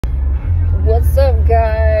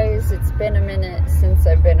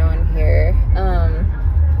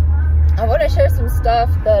stuff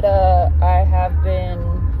that I have been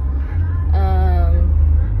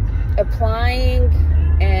applying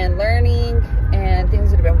and learning, and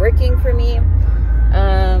things that have been working for me.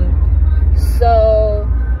 So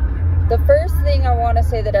the first thing I want to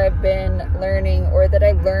say that I've been learning, or that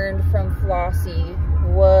I learned from Flossie,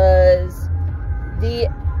 was the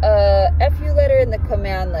FU letter and the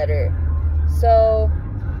command letter. So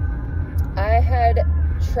I had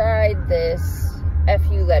tried this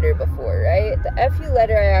FU letter before, right? The FU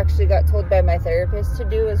letter I actually got told by my therapist to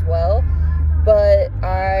do as well, but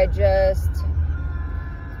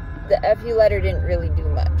the FU letter didn't really do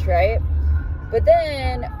much, right? But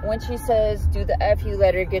then when she says do the FU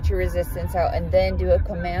letter, get your resistance out, and then do a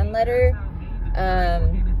command letter,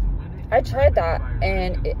 I tried that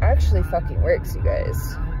and it actually fucking works, you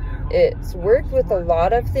guys. It's worked with a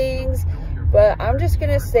lot of things, but I'm just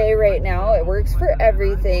gonna say right now it works for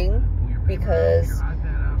everything, because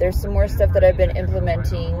there's some more stuff that I've been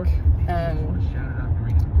implementing.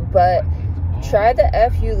 But try the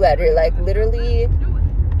FU letter, like literally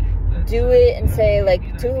do it and say,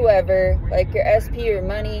 like, to whoever, like your SP or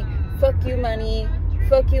money, fuck you money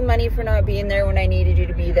for not being there when I needed you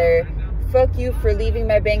to be there, fuck you for leaving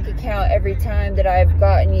my bank account every time that I've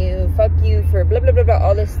gotten you, fuck you for blah blah blah blah,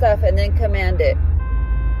 all this stuff, and then command it.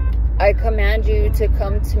 I command you to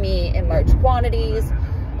come to me in large quantities.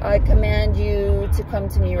 I command you to come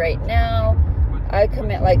to me right now. I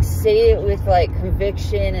command, like, say it with like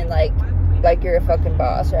conviction and like you're a fucking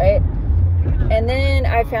boss, right? And then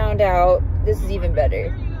I found out, this is even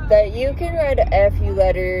better, that you can write a FU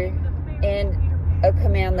letter and a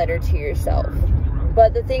command letter to yourself.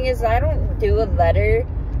 But the thing is, I don't do a letter.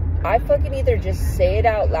 I fucking either just say it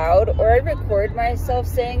out loud, or I record myself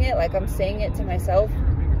saying it, like I'm saying it to myself,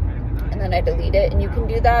 and then I delete it. And you can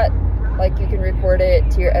do that, like you can record it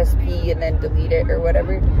to your SP and then delete it or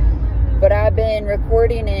whatever. But I've been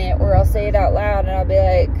recording it, or I'll say it out loud, and I'll be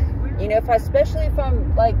like, you know, especially if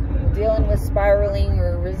I'm like dealing with spiraling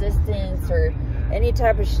or resistance or any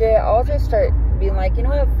type of shit, I'll just start being like, you know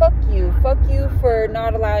what, fuck you for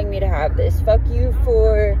not allowing me to have this, fuck you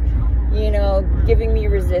for, you know, giving me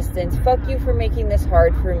resistance, fuck you for making this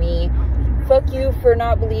hard for me, fuck you for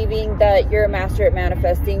not believing that you're a master at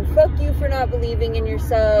manifesting, fuck you for not believing in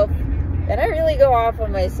yourself. And I really go off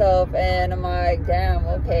on myself, and I'm like, damn,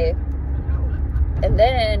 okay. And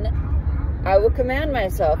then I will command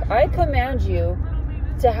myself. I command you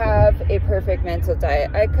to have a perfect mental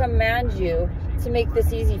diet. I command you to make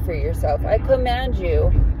this easy for yourself. I command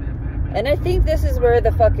you. And I think this is where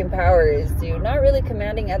the fucking power is, dude. Not really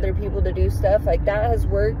commanding other people to do stuff. Like, that has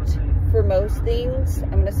worked for most things.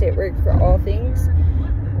 I'm gonna say it worked for all things.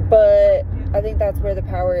 But I think that's where the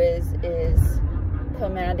power is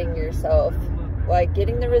commanding yourself. Like,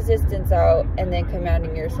 getting the resistance out and then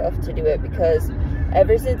commanding yourself to do it. Because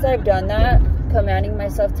ever since I've done that, commanding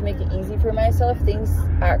myself to make it easy for myself, things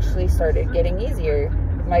actually started getting easier.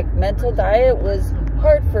 My mental diet was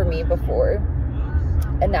hard for me before,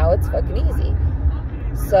 and now it's fucking easy.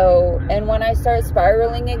 So, and when I start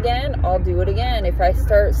spiraling again, I'll do it again. If I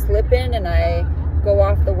start slipping and I go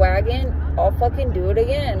off the wagon, I'll fucking do it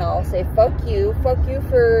again. I'll say, fuck you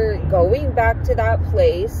for going back to that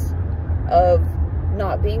place of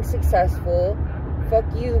not being successful. Fuck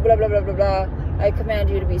you, blah, blah, blah, blah, blah. I command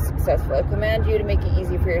you to be successful. I command you to make it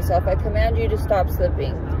easy for yourself. I command you to stop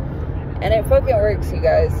slipping. And it fucking works, you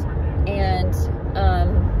guys. And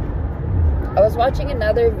I was watching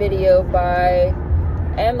another video by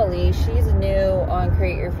Emily. She's new on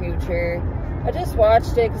Create Your Future. I just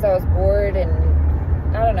watched it because I was bored, and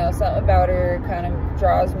I don't know, something about her kind of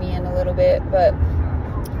draws me in a little bit. But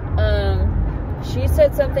she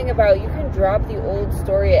said something about you can drop the old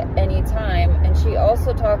story at any time. And she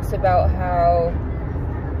also talks about how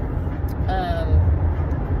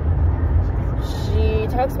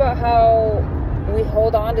we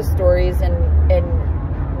hold on to stories, and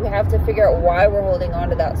we have to figure out why we're holding on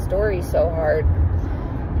to that story so hard.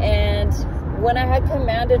 And when I had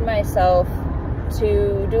commanded myself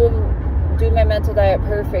to do my mental diet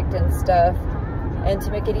perfect and stuff, and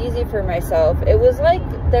to make it easy for myself, it was like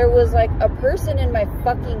there was like a person in my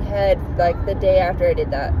fucking head like the day after I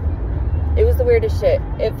did that. It was the weirdest shit.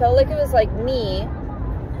 It felt like it was like me,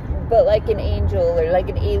 but like an angel or like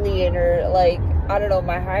an alien or like, I don't know,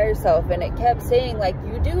 my higher self. And it kept saying, like,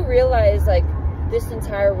 you do realize like this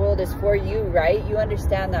entire world is for you, right? You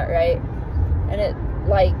understand that, right? And it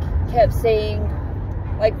like kept saying,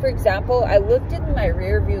 like, for example, I looked in my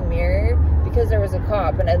rear view mirror because there was a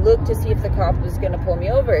cop, and I looked to see if the cop was going to pull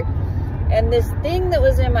me over. And this thing that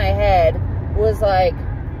was in my head was like,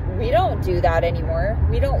 we don't do that anymore.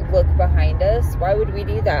 We don't look behind us. Why would we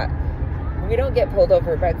do that? We don't get pulled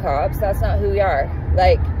over by cops. That's not who we are.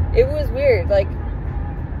 Like, it was weird. Like,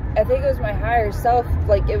 I think it was my higher self.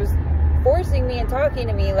 Like, it was forcing me and talking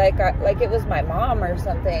to me like it was my mom or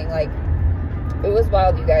something. Like, it was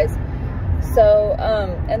wild, you guys. So,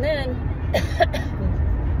 and then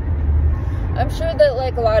I'm sure that,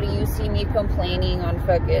 like, a lot of you see me complaining on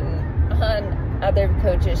other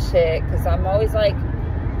coaches' shit, because I'm always like,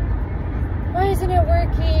 why isn't it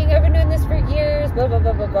working? I've been doing this for years, blah, blah,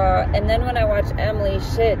 blah, blah, blah. And then when I watch Emily's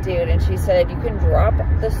shit, dude, and she said, you can drop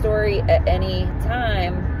the story at any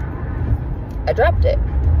time, I dropped it.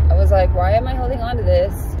 I was like, why am I holding on to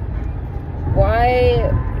this?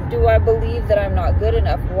 Why do I believe that I'm not good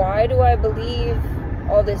enough? Why do I believe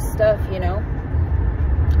all this stuff, you know?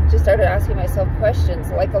 Just started asking myself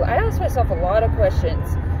questions. Like, I asked myself a lot of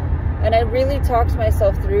questions, and I really talked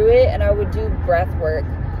myself through it, and I would do breath work.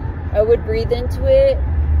 I would breathe into it,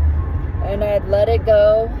 and I'd let it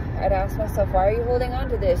go. I'd ask myself, why are you holding on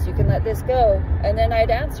to this? You can let this go. And then I'd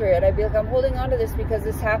answer it. I'd be like, I'm holding on to this because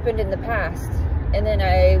this happened in the past. And then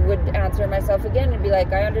I would answer myself again and be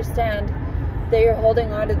like, I understand that you're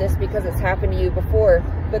holding on to this because it's happened to you before,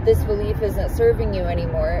 but this belief isn't serving you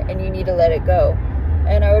anymore, and you need to let it go.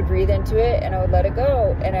 And I would breathe into it, and I would let it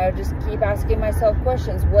go. And I would just keep asking myself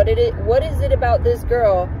questions. What is it about this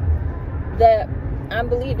girl that I'm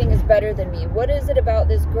believing is better than me? What is it about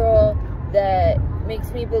this girl that makes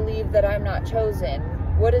me believe that I'm not chosen?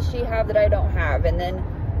 What does she have that I don't have? And then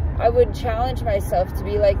I would challenge myself to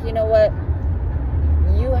be like, you know what?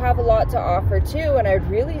 You have a lot to offer too. And I'd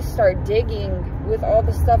really start digging with all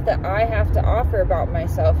the stuff that I have to offer about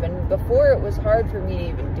myself. And before, it was hard for me to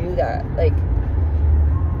even do that. Like,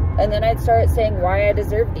 and then I'd start saying why I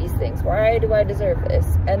deserve these things. Why do I deserve this?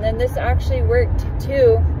 And then this actually worked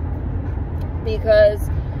too, because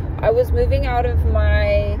I was moving out of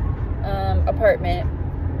my apartment,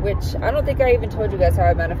 which I don't think I even told you guys how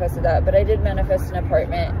I manifested that, but I did manifest an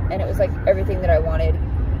apartment, and it was like everything that I wanted.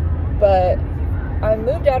 But I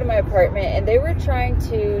moved out of my apartment, and they were trying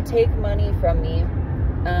to take money from me.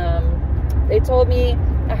 They told me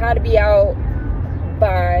I had to be out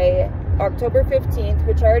by October 15th,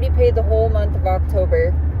 which I already paid the whole month of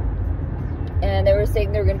October. And they were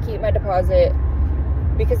saying they were going to keep my deposit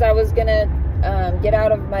because I was going to get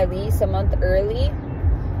out of my lease a month early.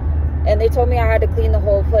 And they told me I had to clean the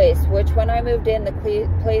whole place, which when I moved in, the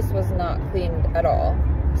place was not cleaned at all.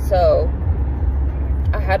 So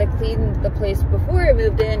I had to clean the place before I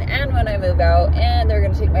moved in and when I move out, and they were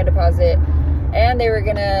going to take my deposit, and they were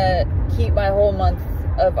going to keep my whole month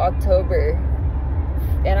of October.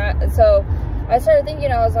 And so I started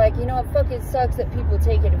thinking, I was like, you know what, fuck, it sucks that people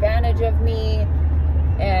take advantage of me.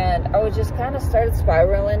 And I was just kind of started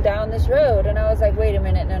spiraling down this road. And I was like, wait a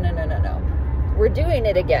minute, no. We're doing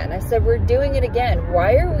it again. I said, we're doing it again.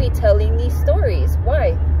 Why are we telling these stories?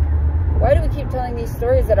 Why? Why do we keep telling these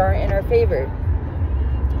stories that aren't in our favor?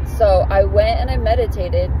 So I went and I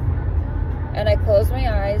meditated, and I closed my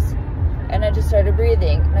eyes, and I just started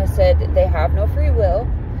breathing. And I said, they have no free will.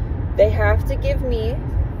 They have to give me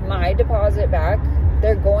my deposit back.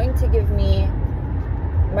 They're going to give me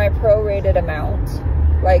my prorated amount.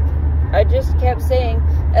 Like, I just kept saying,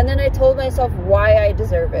 and then I told myself why I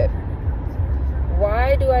deserve it.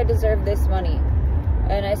 Why do I deserve this money?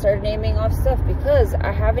 And I started naming off stuff, because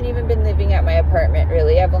I haven't even been living at my apartment,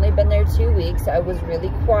 really. I've only been there 2 weeks. I was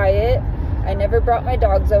really quiet. I never brought my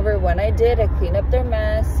dogs over. When I did, I cleaned up their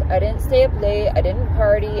mess. I didn't stay up late. I didn't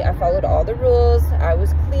party. I followed all the rules. I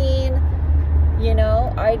was clean. You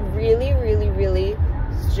know, I really, really, really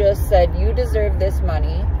just said, you deserve this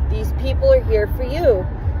money. These people are here for you.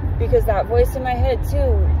 Because that voice in my head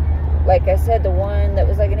too, like I said, the one that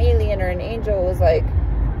was like an alien or an angel was like,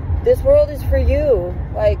 this world is for you.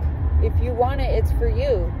 Like, if you want it, it's for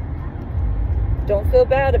you. Don't feel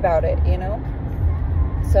bad about it, you know?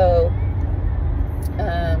 So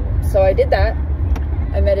I did that.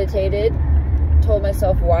 I meditated, told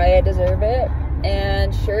myself why I deserve it.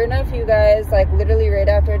 And sure enough, you guys, like literally right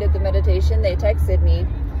after I did the meditation, they texted me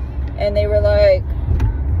and they were like,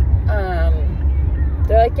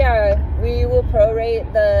 they're like, yeah, we will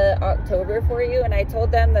prorate the October for you. And I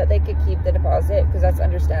told them that they could keep the deposit because that's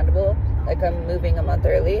understandable. Like, I'm moving a month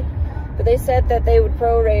early. But they said that they would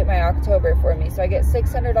prorate my October for me. So I get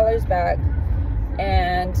 $600 back.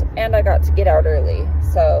 And I got to get out early.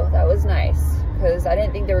 So that was nice. Because I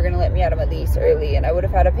didn't think they were going to let me out of my lease early. And I would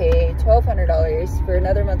have had to pay $1,200 for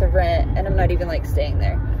another month of rent. And I'm not even, like, staying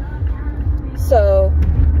there. So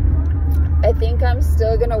I think I'm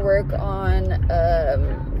still going to work on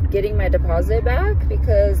getting my deposit back,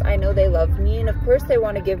 because I know they love me, and of course they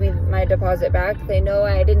want to give me my deposit back. They know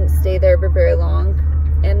I didn't stay there for very long,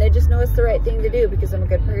 And they just know it's the right thing to do because I'm a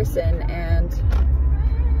good person. And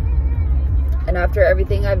after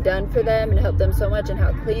everything I've done for them and helped them so much and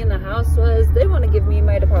how clean the house was, they want to give me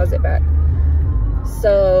my deposit back.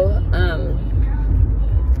 So,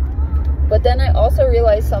 but then I also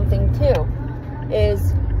realized something too,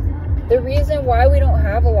 is the reason why we don't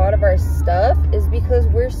have a lot of our stuff is because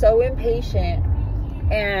we're so impatient.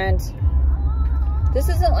 And this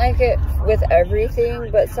isn't like it with everything,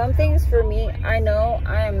 but some things for me, I know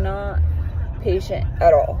I am not patient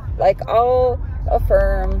at all. Like, I'll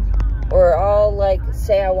affirm, or I'll like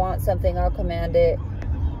say I want something, I'll command it.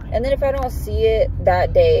 And then if I don't see it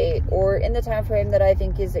that day or in the time frame that I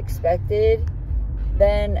think is expected,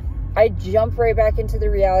 then I jump right back into the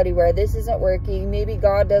reality where this isn't working. Maybe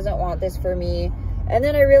God doesn't want this for me. And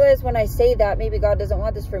then I realize when I say that, maybe God doesn't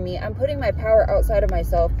want this for me, I'm putting my power outside of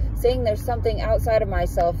myself, saying there's something outside of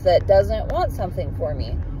myself that doesn't want something for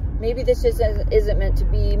me. Maybe this just isn't meant to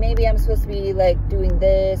be. Maybe I'm supposed to be like doing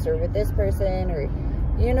this or with this person, or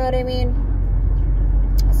you know what I mean?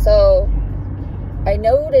 So I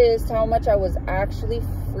noticed how much I was actually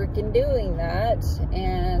freaking doing that.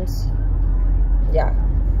 And yeah,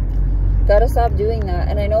 gotta stop doing that.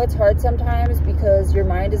 And I know it's hard sometimes because your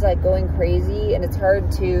mind is like going crazy and it's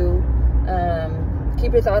hard to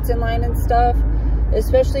keep your thoughts in line and stuff,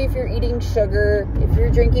 especially if you're eating sugar, if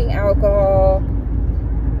you're drinking alcohol,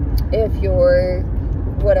 if you're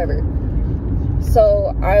whatever.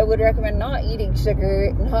 So I would recommend not eating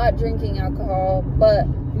sugar, not drinking alcohol, but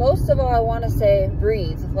most of all I want to say,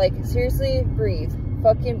 breathe. Like, seriously, breathe.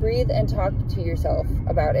 Fucking breathe and talk to yourself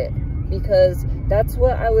about it. Because that's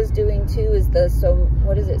what I was doing too, is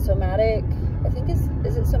what is it, somatic? I think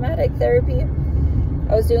is it somatic therapy?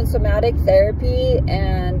 I was doing somatic therapy,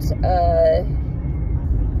 and I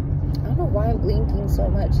don't know why I'm blinking so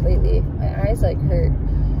much lately. My eyes like hurt.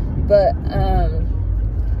 But I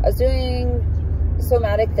was doing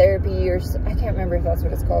somatic therapy, or I can't remember if that's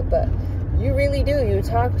what it's called, but you really do. You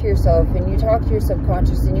talk to yourself and you talk to your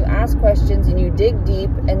subconscious and you ask questions and you dig deep,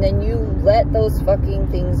 and then you let those fucking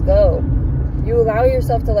things go. You allow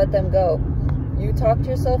yourself to let them go. You talk to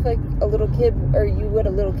yourself like a little kid, or you would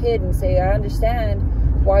a little kid, and say, I understand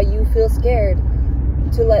why you feel scared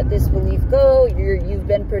to let this belief go. You've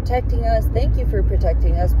been protecting us. Thank you for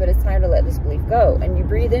protecting us, but it's time to let this belief go. And you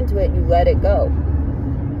breathe into it and you let it go.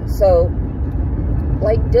 So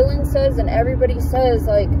like Dylan says, and everybody says,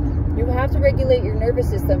 like, you have to regulate your nervous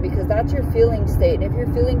system because that's your feeling state. And if your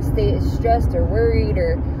feeling state is stressed or worried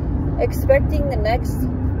or expecting the next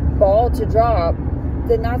ball to drop,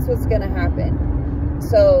 then that's what's going to happen.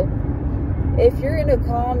 So if you're in a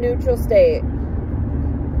calm, neutral state,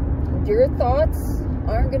 your thoughts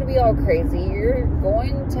aren't going to be all crazy. You're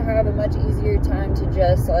going to have a much easier time to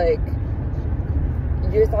just, like,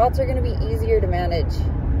 your thoughts are going to be easier to manage.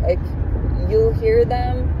 Like, you'll hear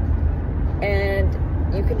them and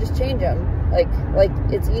you can just change them. Like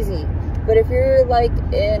it's easy. But if you're like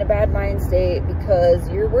in a bad mind state because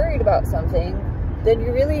you're worried about something, then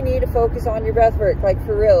you really need to focus on your breath work, like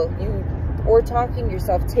for real. Or talking to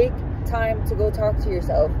yourself. Take time to go talk to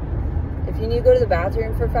yourself. If you need to go to the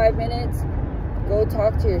bathroom for 5 minutes, go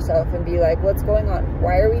talk to yourself and be like, what's going on?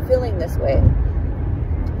 Why are we feeling this way?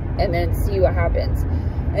 And then see what happens.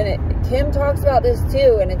 And Kim talks about this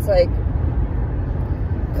too, and it's like,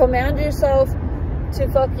 command yourself to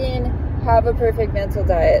fucking have a perfect mental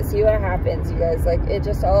diet. See what happens, you guys. Like, it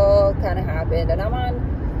just all kind of happened. And I'm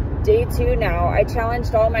on day 2 now. I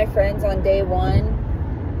challenged all my friends on day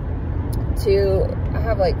 1 to, I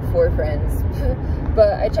have like 4 friends,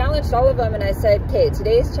 but I challenged all of them and I said, okay,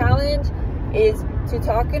 today's challenge is to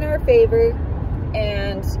talk in our favor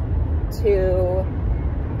and to,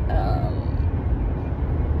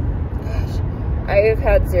 gosh, I have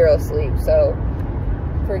had 0 sleep, so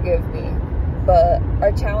forgive me. But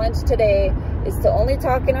our challenge today is to only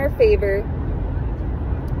talk in our favor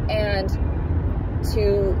and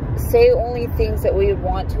to say only things that we would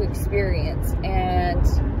want to experience. And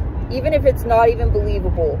even if it's not even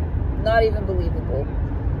believable,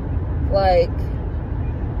 like,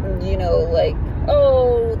 you know, like,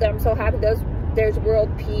 oh, I'm so happy there's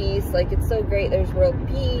world peace, like, it's so great there's world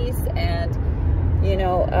peace. And, you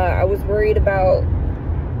know, I was worried about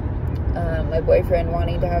my boyfriend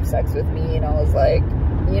wanting to have sex with me, and I was like,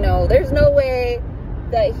 you know, there's no way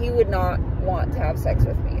that he would not want to have sex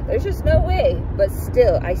with me. There's just no way. But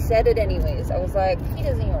still, I said it anyways. I was like, he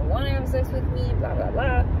doesn't even want to have sex with me, blah, blah,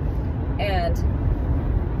 blah. And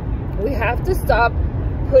we have to stop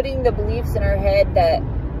putting the beliefs in our head that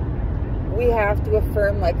we have to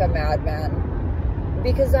affirm like a madman,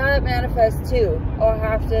 because that manifests too. I'll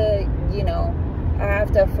have to, you know, I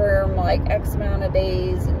have to affirm like X amount of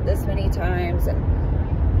days and this many times, and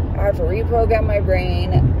I have to reprogram my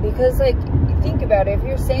brain. Because like, think about it, if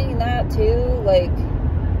you're saying that too, like,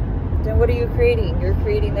 then what are you creating? You're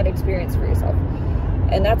creating that experience for yourself.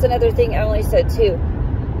 And that's another thing Emily said too.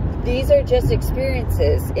 These are just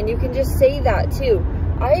experiences, and you can just say that too.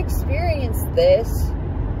 I experienced this.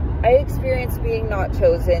 I experienced being not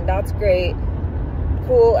chosen. That's great.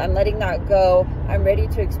 Cool. I'm letting that go. I'm ready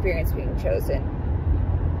to experience being chosen.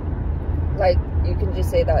 Like, you can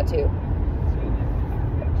just say that too.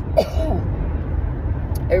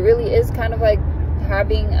 It really is kind of like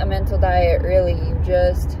having a mental diet, really.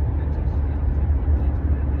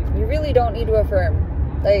 You really don't need to affirm.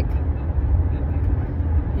 Like,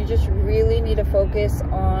 you just really need to focus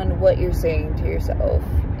on what you're saying to yourself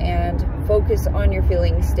and focus on your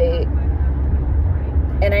feeling state.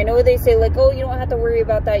 And I know they say like, oh, you don't have to worry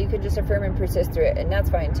about that. You can just affirm and persist through it. And that's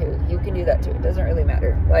fine too. You can do that too. It doesn't really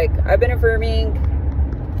matter. Like, I've been affirming,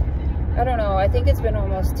 I don't know, I think it's been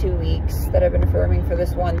almost 2 weeks that I've been affirming for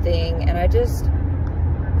this one thing. And I just,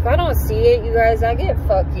 if I don't see it, you guys, I get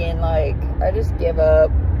fucking like, I just give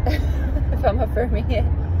up if I'm affirming it.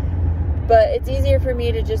 But it's easier for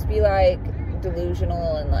me to just be like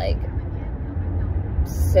delusional and like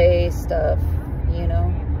say stuff, you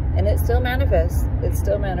know, and it still manifests. It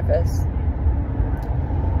still manifests.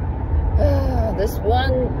 This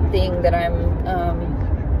one thing that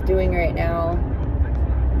I'm doing right now,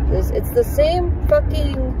 it's the same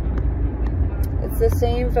fucking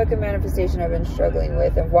manifestation I've been struggling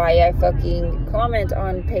with, and why I fucking comment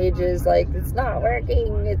on pages like it's not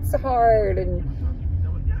working, it's hard,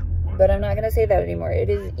 but I'm not going to say that anymore. It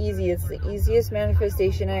is easy. It's the easiest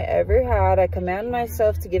manifestation I ever had. I command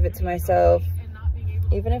myself to give it to myself.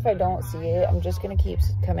 Even if I don't see it, I'm just going to keep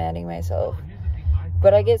commanding myself.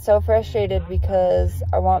 But I get so frustrated because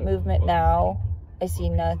I want movement now. I see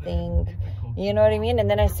nothing. You know what I mean? And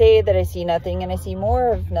then I say that I see nothing and I see more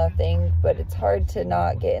of nothing. But it's hard to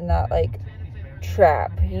not get in that, like,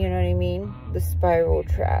 trap. You know what I mean? The spiral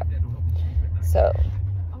trap. So...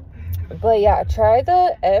 but yeah, try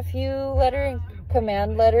the FU letter and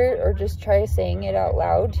command letter, or just try saying it out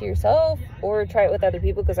loud to yourself, or try it with other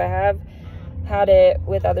people, because I have had it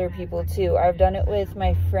with other people too. I've done it with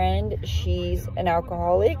my friend. She's an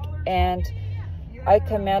alcoholic, and I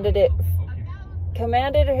commanded it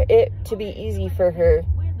to be easy for her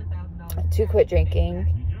to quit drinking,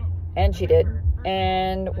 and she did.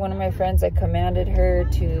 And one of my friends, I commanded her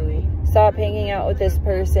to stop hanging out with this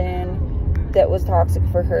person that was toxic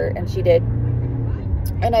for her, and she did.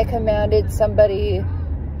 And I commanded somebody,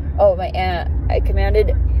 oh, my aunt, I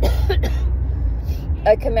commanded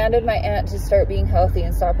my aunt to start being healthy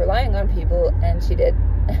and stop relying on people, and she did.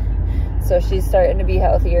 So she's starting to be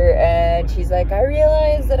healthier, and she's like, I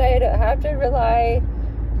realize that I don't have to rely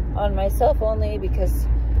on myself only, because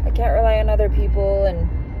I can't rely on other people.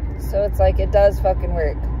 And so it's like, it does fucking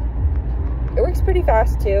work. It works pretty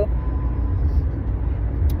fast too.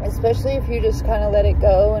 Especially if you just kind of let it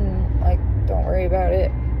go and, like, don't worry about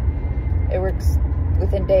it. It works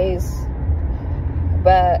within days.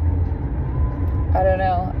 But, I don't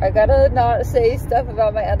know. I gotta not say stuff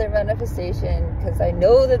about my other manifestation, because I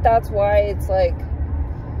know that that's why it's, like,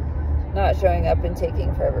 not showing up and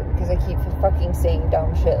taking forever. Because I keep fucking saying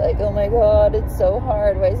dumb shit. Like, oh my god, it's so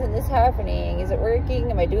hard. Why isn't this happening? Is it working?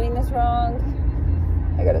 Am I doing this wrong?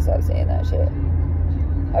 I gotta stop saying that shit.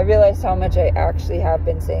 I realized how much I actually have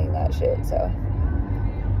been saying that shit, so.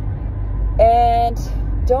 And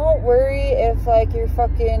don't worry if, like, you're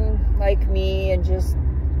fucking like me and just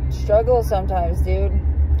struggle sometimes, dude.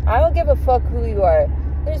 I don't give a fuck who you are.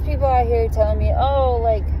 There's people out here telling me, oh,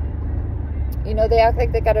 like, you know, they act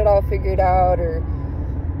like they got it all figured out, or...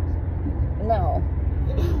 No.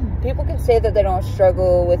 People can say that they don't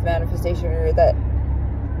struggle with manifestation, or that...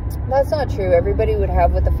 That's not true. Everybody would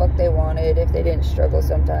have what the fuck they wanted if they didn't struggle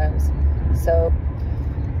sometimes. So,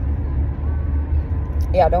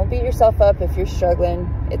 yeah, don't beat yourself up if you're struggling.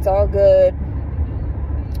 It's all good.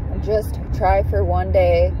 Just try for one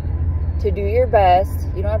day to do your best.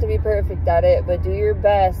 You don't have to be perfect at it, but do your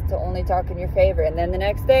best to only talk in your favor. And then the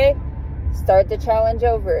next day, start the challenge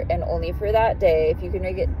over, and only for that day. If you can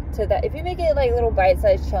make it to that, if you make it like little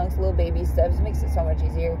bite-sized chunks, little baby steps, it makes it so much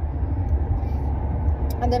easier.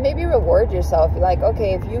 And then maybe reward yourself. Like,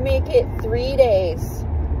 okay, if you make it 3 days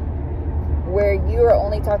where you are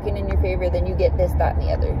only talking in your favor, then you get this, that, and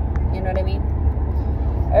the other. You know what I mean?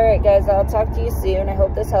 Alright, guys, I'll talk to you soon. I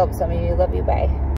hope this helps some of you. Love you. Bye.